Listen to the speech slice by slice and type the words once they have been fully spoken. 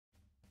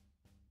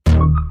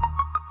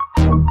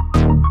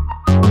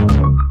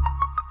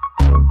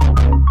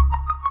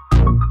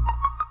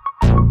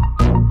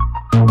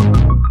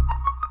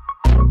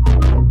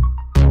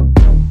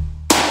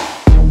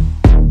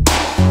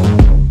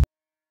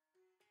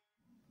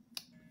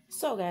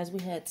So guys, we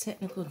had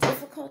technical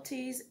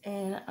difficulties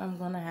and I'm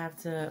gonna have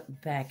to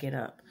back it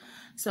up.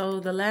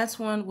 So the last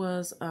one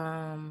was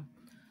car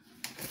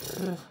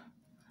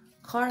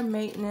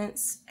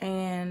maintenance,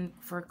 and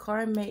for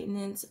car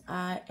maintenance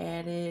I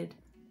added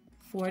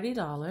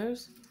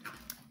 $40,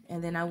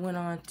 and then I went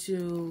on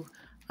to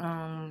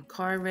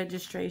car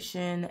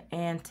registration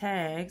and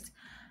tags,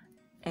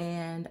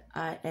 and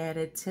I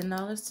added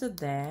 $10 to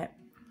that.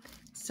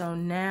 So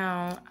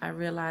now I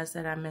realize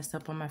that I messed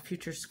up on my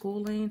future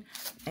schooling,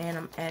 and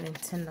I'm adding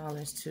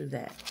 $10 to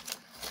that.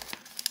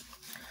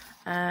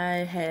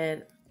 I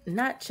had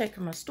not checked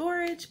my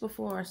storage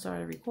before I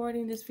started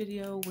recording this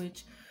video,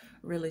 which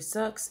really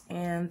sucks,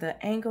 and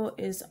the angle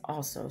is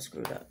also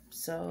screwed up.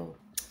 So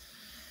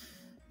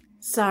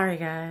sorry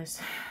guys.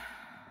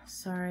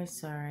 Sorry.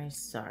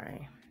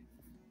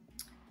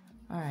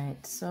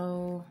 Alright,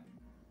 so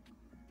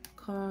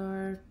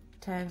car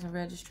tags and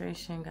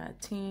registration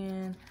got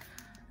 10.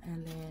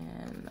 And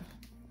then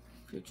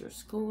future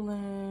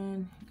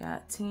schooling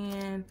got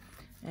 10,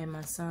 and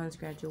my son's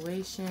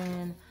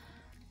graduation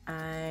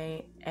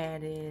I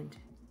added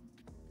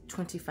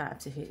 25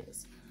 to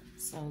his.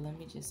 So let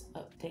me just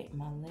update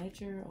my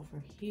ledger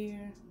over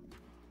here.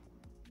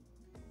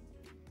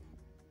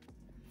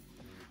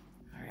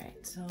 All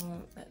right, so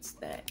that's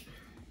that.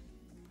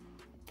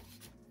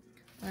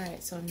 All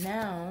right, so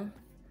now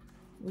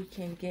we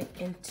can get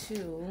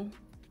into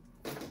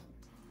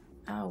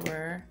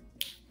our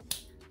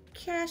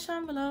cash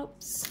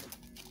envelopes.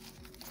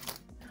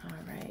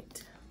 All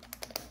right,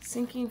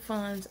 sinking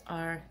funds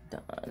are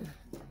done.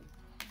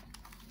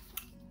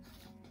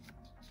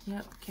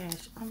 Yep,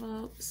 cash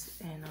envelopes,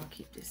 and I'll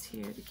keep this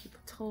here to keep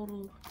a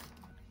total.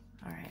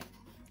 All right,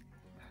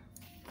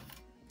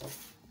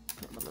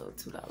 put my little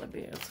 $2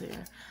 bills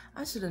here.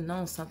 I should have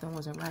known something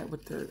wasn't right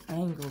with the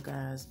angle,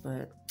 guys,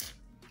 but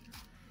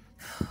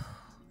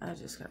I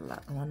just got a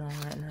lot going on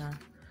right now,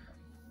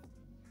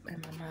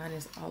 and my mind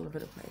is all over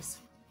the place.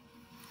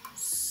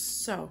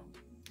 So,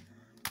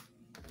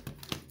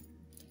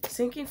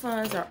 sinking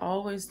funds are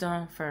always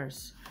done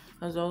first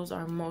because those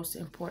are most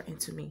important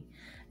to me.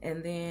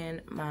 And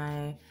then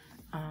my,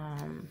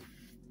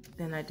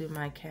 then I do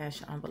my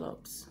cash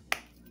envelopes.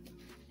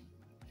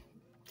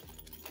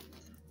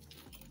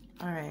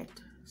 All right,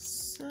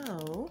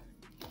 so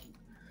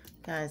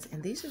guys,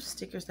 and these are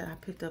stickers that I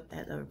picked up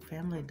at a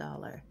Family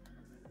Dollar.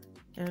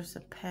 There's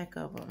a pack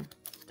of them.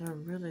 They're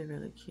really,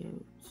 really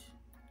cute.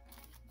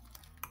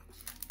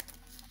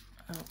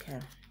 Okay,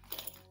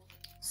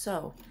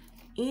 so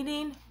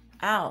eating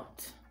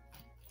out.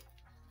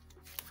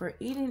 For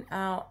eating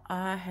out,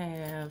 I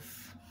have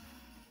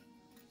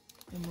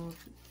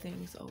moved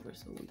things over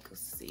so we can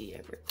see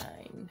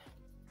everything.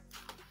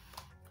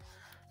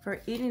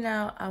 For eating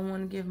out, I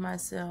want to give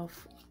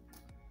myself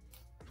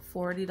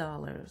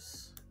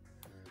 $40.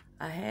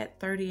 I had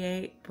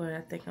 38, but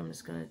I think I'm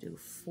just gonna do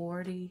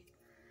 40.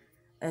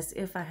 That's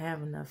if I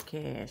have enough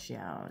cash,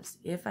 y'all.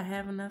 If I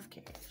have enough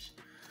cash.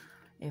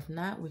 If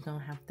not, we're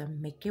gonna have to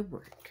make it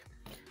work.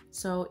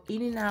 So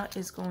eating out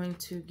is going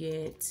to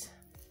get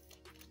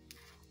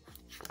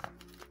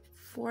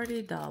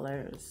 $40.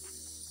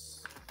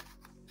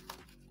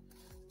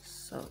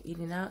 So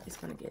eating out is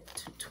gonna get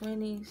 2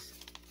 20s.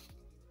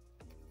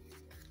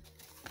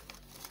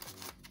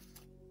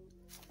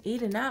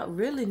 Eating out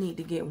really need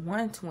to get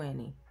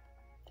 120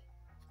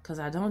 because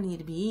I don't need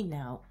to be eating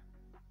out.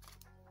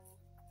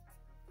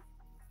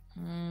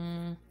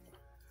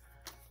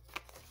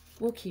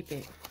 We'll keep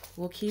it.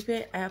 We'll keep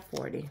it at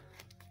 40.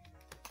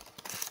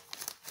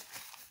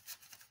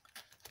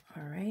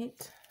 All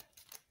right.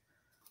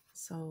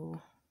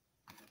 So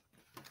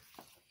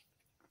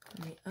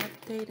let me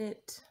update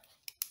it.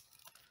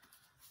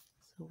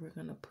 So we're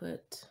gonna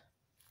put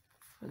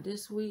for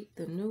this week,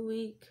 the new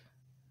week,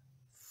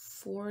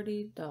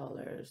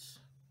 $40.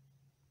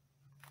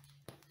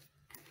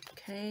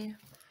 Okay.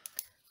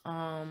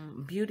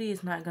 Beauty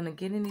is not gonna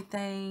get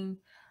anything.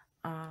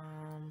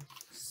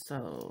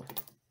 So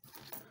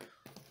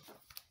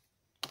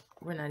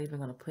we're not even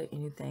gonna put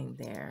anything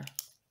there.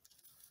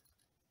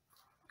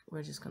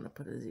 We're just gonna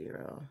put a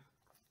 0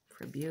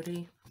 for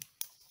beauty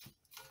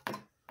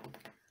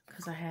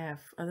because I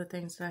have other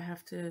things that I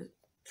have to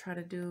try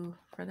to do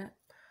for that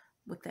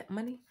with that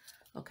money.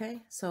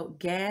 Okay, so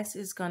gas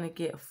is gonna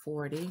get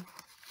 40.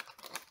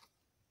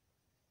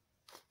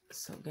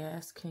 So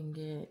gas can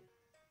get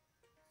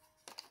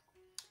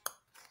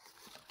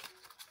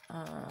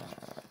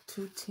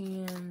 2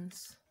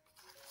 10s.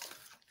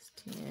 It's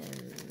 10,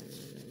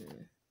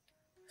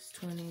 it's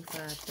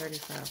 25,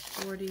 35,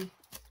 40.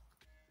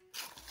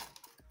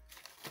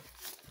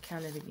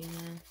 Count it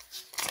again.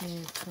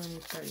 10, 20,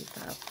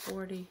 35,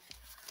 40.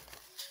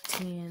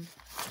 10,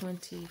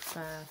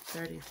 25,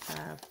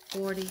 35,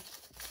 40.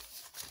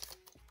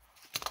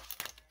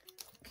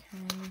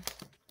 Okay.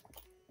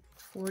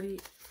 40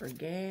 for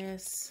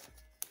gas.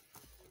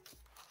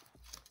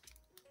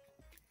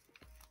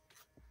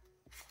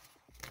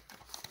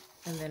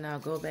 And then I'll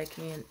go back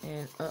in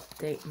and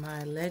update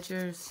my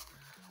ledgers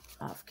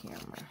off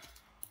camera.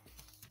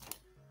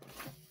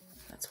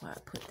 That's That's why I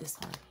put this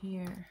on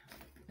here.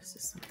 This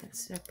is something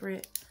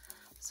separate.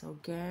 So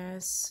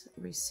gas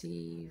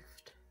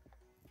received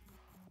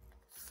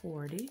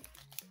 40.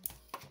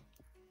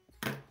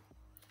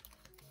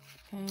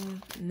 Okay,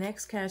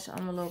 next cash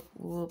envelope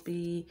will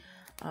be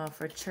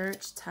for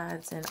church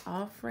tithes and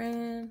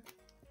offering,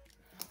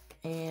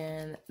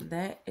 and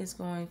that is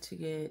going to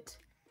get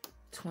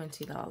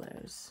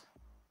 $20.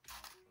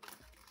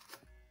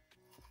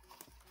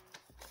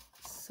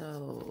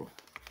 So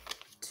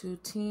 2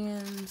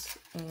 10s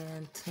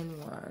and 10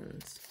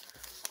 ones.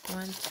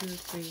 1, 2,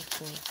 3,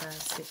 4, 5,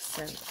 6,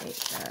 7,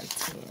 8, 9,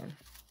 10.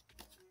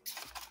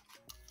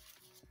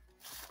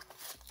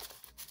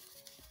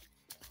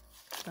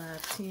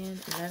 5, 10,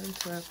 11,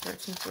 12,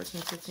 13,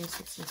 14, 15,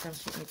 16,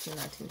 17, 18,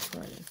 19,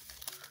 20.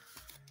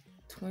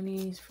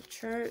 20s for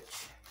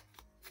church.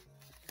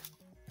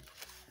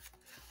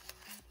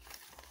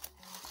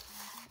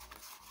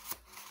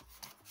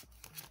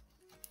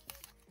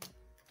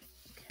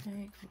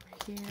 Okay, over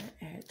here,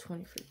 add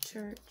 20 for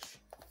church.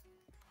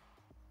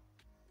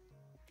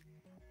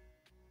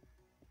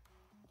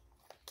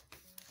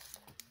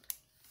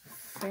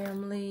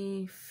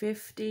 Family,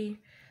 50.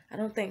 I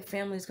don't think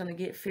family's gonna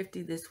get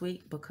 50 this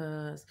week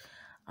because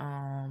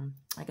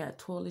I got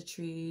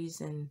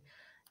toiletries and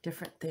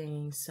different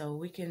things, so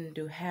we can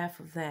do half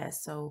of that.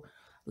 So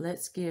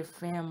let's give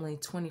family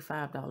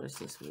 $25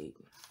 this week.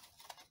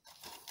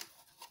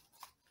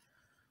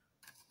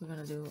 We're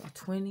gonna do a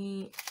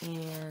 20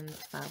 and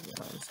 5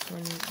 ones.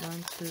 20,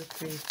 1, 2,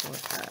 3, 4,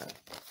 5.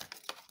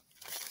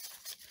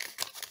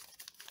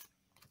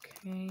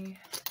 Okay,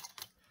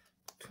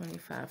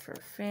 25 for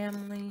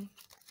family.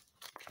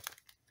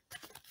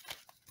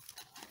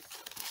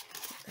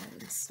 Put that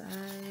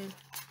inside.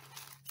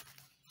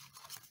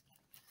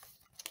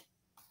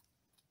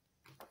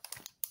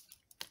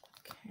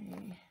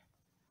 Okay,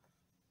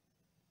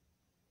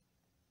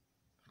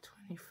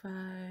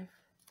 25.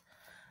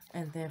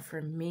 And then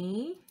for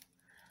me,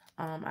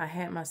 I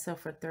had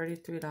myself for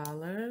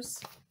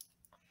 $33.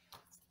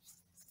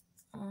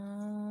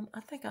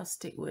 I think I'll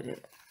stick with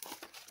it.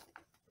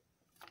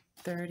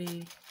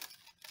 30,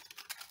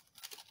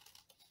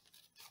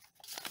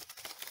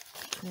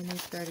 20,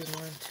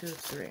 31, 2,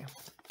 3.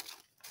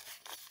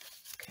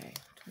 Okay,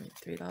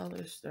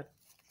 $23 or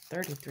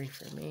 33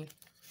 for me.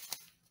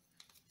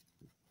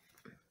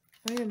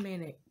 Wait a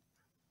minute.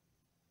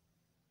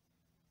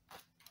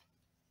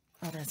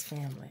 Oh, that's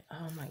family.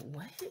 Oh, I'm like,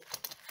 what?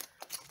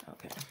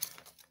 Okay.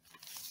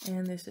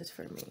 And this is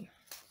for me.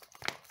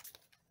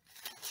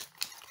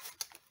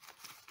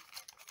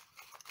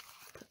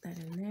 Put that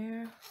in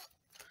there.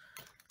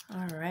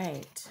 All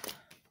right.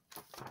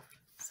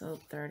 So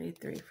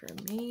 33 for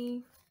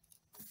me.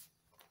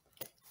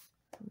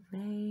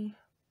 May.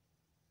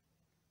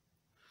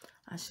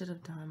 I should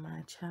have done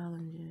my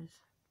challenges,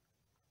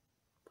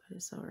 but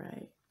it's all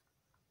right.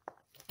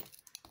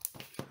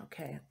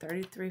 Okay,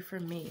 33 for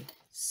me.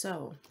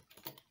 So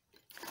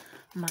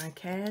my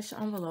cash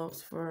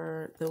envelopes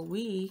for the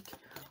week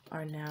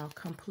are now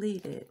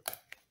completed.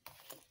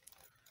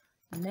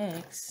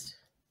 Next,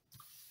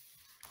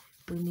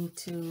 we need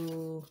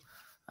to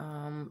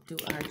do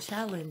our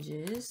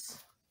challenges.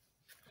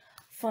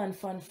 Fun,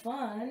 fun,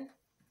 fun.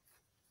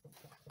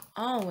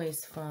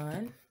 Always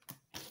fun.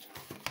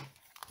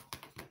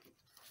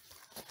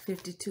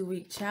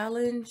 52-week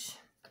challenge.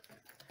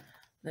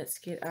 Let's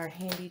get our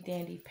handy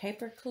dandy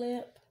paper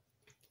clip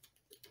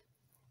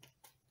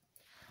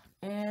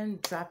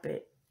and drop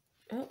it.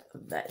 Oh,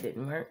 that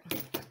didn't work.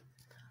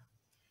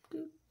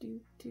 Do,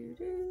 do, do,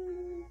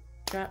 do.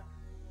 Drop.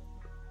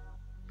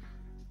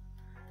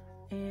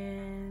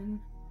 And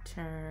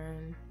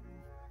turn.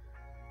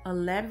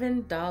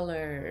 $11.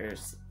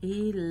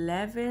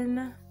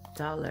 $11.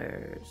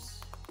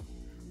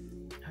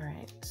 All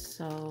right,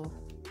 so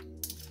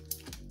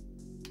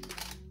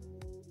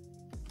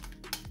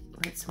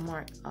let's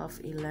mark off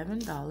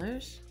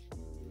 $11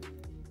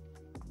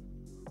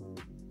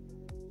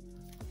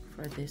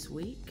 for this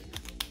week.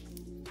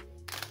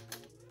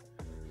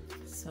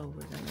 So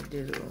we're gonna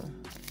do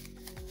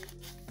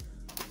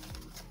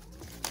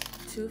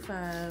 2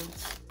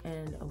 5s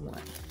and a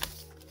 1.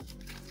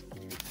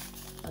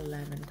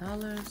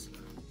 $11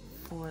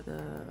 for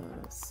the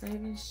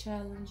savings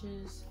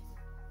challenges.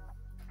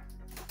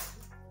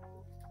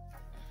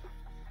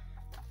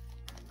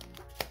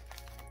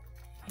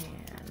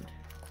 And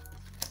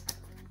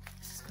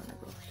this is gonna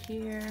go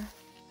here.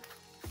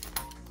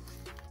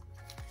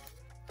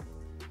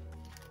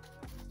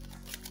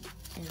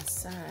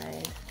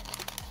 Inside.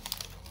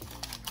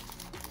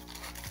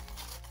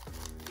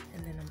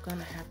 And then I'm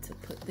gonna have to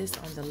put this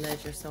on the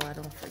ledger so I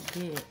don't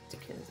forget,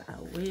 because I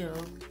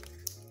will.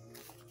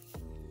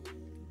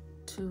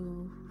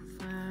 2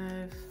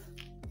 5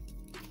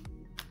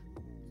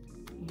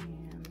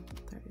 and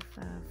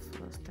 35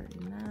 plus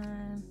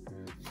 39,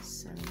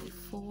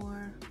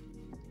 74,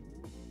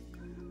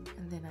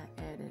 and then I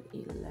added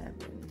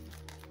 11.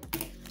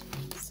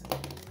 So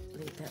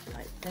leave that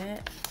like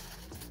that.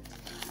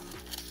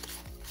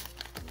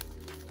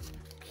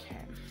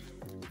 Okay.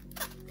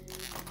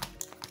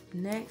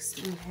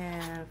 Next, we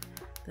have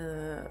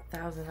the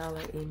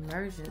 $1,000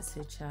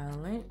 emergency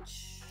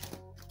challenge.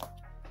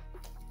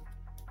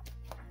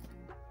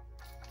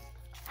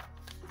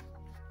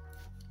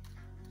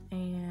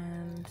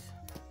 And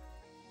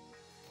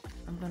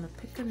I'm gonna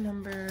pick a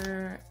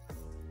number,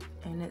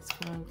 and it's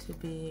going to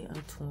be a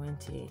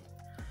 20.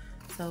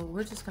 So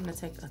we're just gonna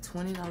take a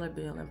 $20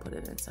 bill and put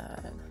it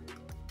inside.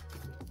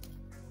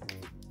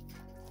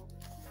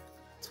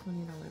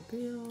 $20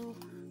 bill.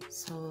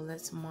 So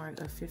let's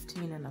mark a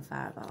 15 and a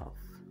 5 off.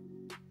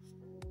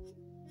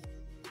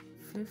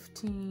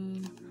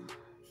 15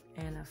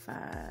 and a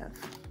 5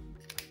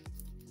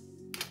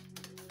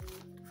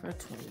 for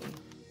 20.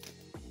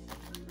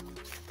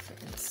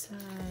 Put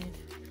inside.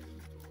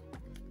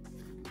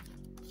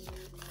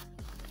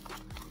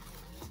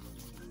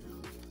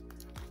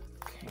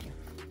 Okay.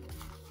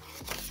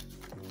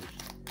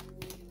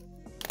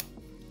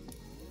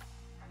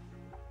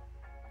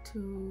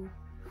 2,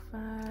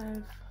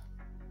 5.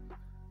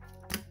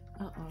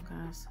 Uh-oh,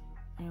 guys.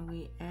 And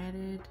we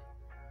added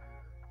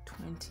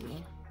 20. We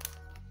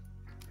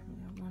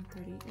have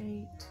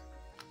 138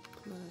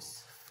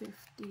 plus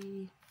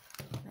 50.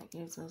 That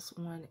gives us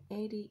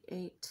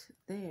 188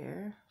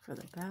 there for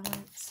the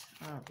balance.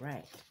 All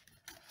right.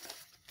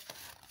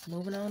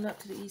 Moving on up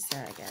to the east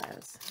side,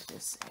 guys.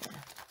 Just saying.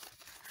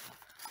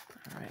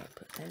 All right,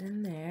 put that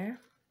in there.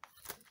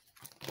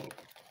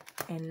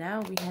 And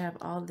now we have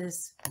all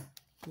this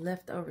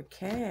leftover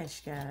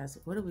cash, guys.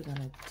 What are we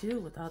gonna do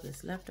with all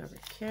this leftover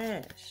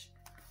cash?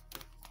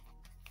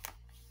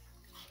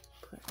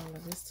 Put all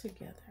of this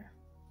together.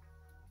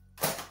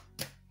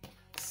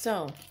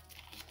 So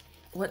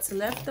what's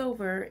left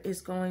over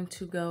is going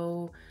to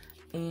go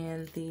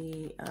in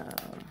the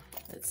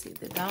let's see,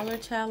 the dollar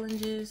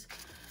challenges.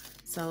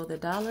 So the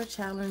dollar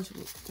challenge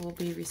will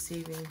be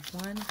receiving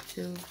 1,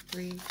 2,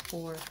 3,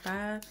 4,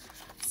 5,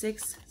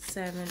 6,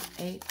 7,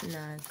 8,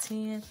 9,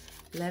 10,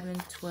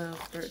 11, 12,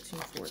 13,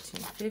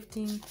 14,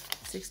 15,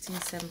 16,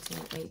 17,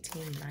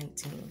 18,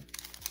 19.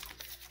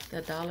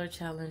 The dollar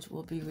challenge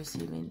will be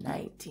receiving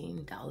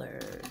 $19.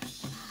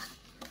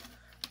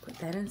 Put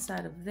that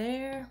inside of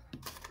there.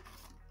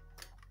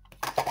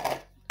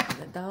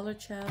 The dollar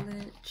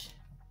challenge.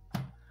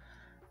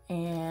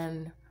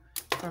 And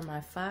for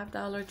my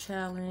 $5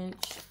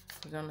 challenge,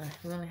 we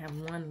only have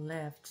one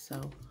left,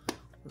 so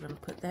we're gonna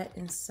put that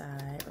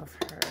inside of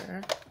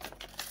her.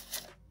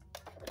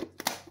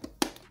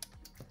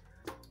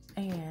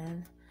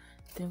 And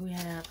then we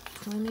have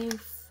 20,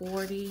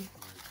 40,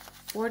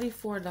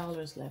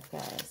 $44 left,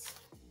 guys.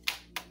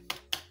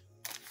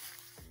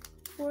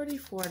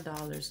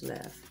 $44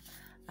 left.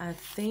 I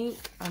think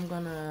I'm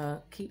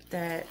gonna keep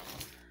that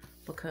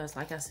because,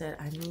 like I said,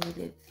 I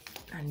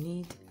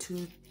need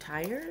 2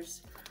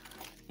 tires,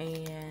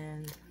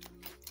 and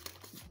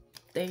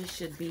they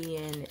should be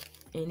in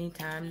any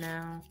time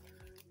now.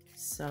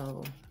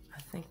 So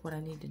I think what I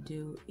need to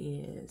do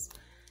is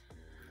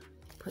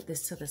put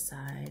this to the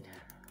side.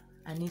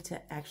 I need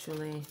to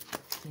actually,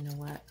 you know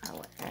what, I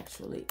will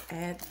actually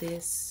add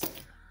this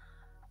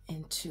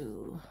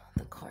into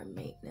the car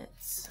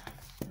maintenance.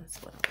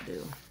 That's what I'll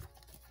do.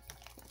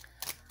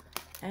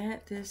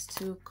 Add this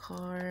to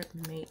car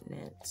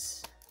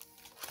maintenance.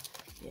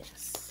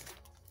 Yes.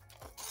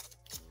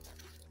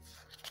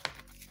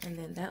 And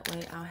then that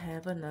way I'll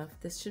have enough.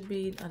 This should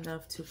be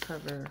enough to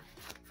cover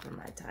for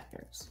my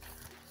tires.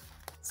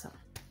 So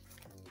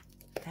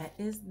that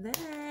is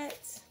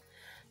that.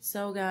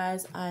 So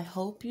guys, I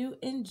hope you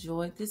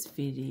enjoyed this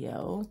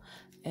video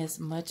as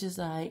much as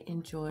I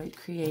enjoyed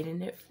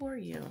creating it for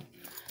you.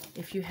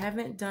 If you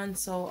haven't done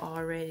so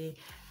already,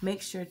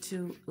 make sure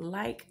to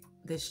like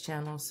this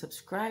channel,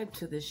 subscribe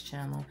to this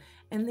channel,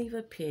 and leave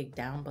a pig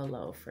down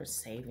below for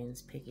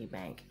Savings Piggy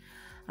Bank.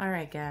 All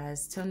right,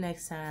 guys, till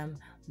next time,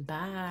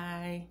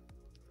 bye.